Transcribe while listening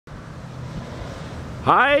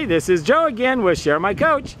Hi, this is Joe again with Share My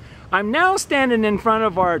Coach. I'm now standing in front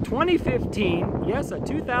of our 2015, yes, a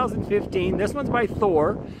 2015, this one's by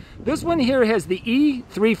Thor. This one here has the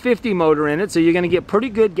E350 motor in it, so you're going to get pretty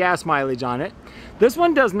good gas mileage on it. This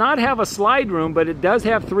one does not have a slide room, but it does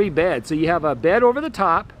have 3 beds. So you have a bed over the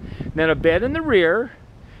top, then a bed in the rear,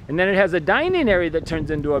 and then it has a dining area that turns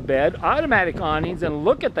into a bed, automatic awnings, and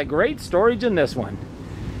look at the great storage in this one.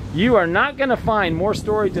 You are not going to find more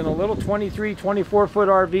storage in a little 23, 24-foot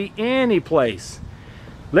RV any place.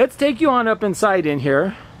 Let's take you on up inside in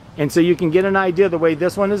here, and so you can get an idea of the way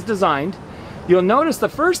this one is designed. You'll notice the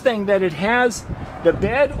first thing that it has the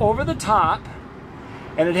bed over the top,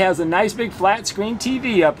 and it has a nice big flat screen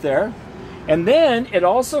TV up there. And then it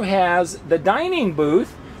also has the dining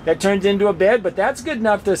booth that turns into a bed, but that's good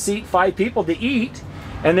enough to seat 5 people to eat.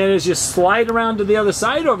 And then as you slide around to the other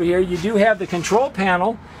side over here, you do have the control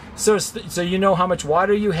panel. So you know how much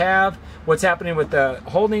water you have, what's happening with the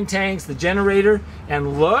holding tanks, the generator,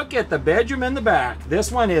 and look at the bedroom in the back.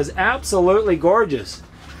 This one is absolutely gorgeous.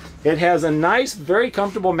 It has a nice, very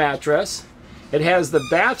comfortable mattress. It has the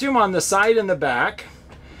bathroom on the side and the back.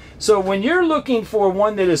 So when you're looking for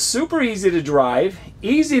one that is super easy to drive,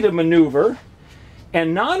 easy to maneuver,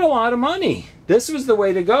 and not a lot of money, this was the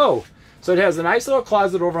way to go. So it has a nice little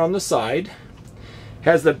closet over on the side.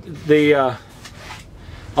 Has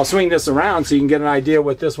I'll swing this around so you can get an idea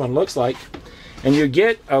what this one looks like. And you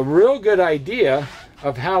get a real good idea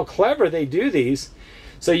of how clever they do these.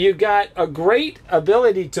 So you've got a great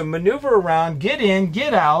ability to maneuver around, get in,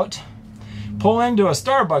 get out, pull into a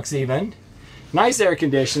Starbucks even. Nice air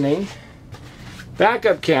conditioning,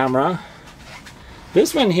 backup camera.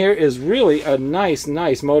 This one here is really a nice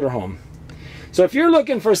motorhome. So if you're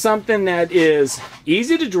looking for something that is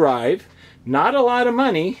easy to drive, not a lot of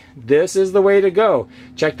money, this is the way to go.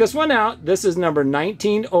 Check this one out. This is number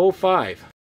 1905.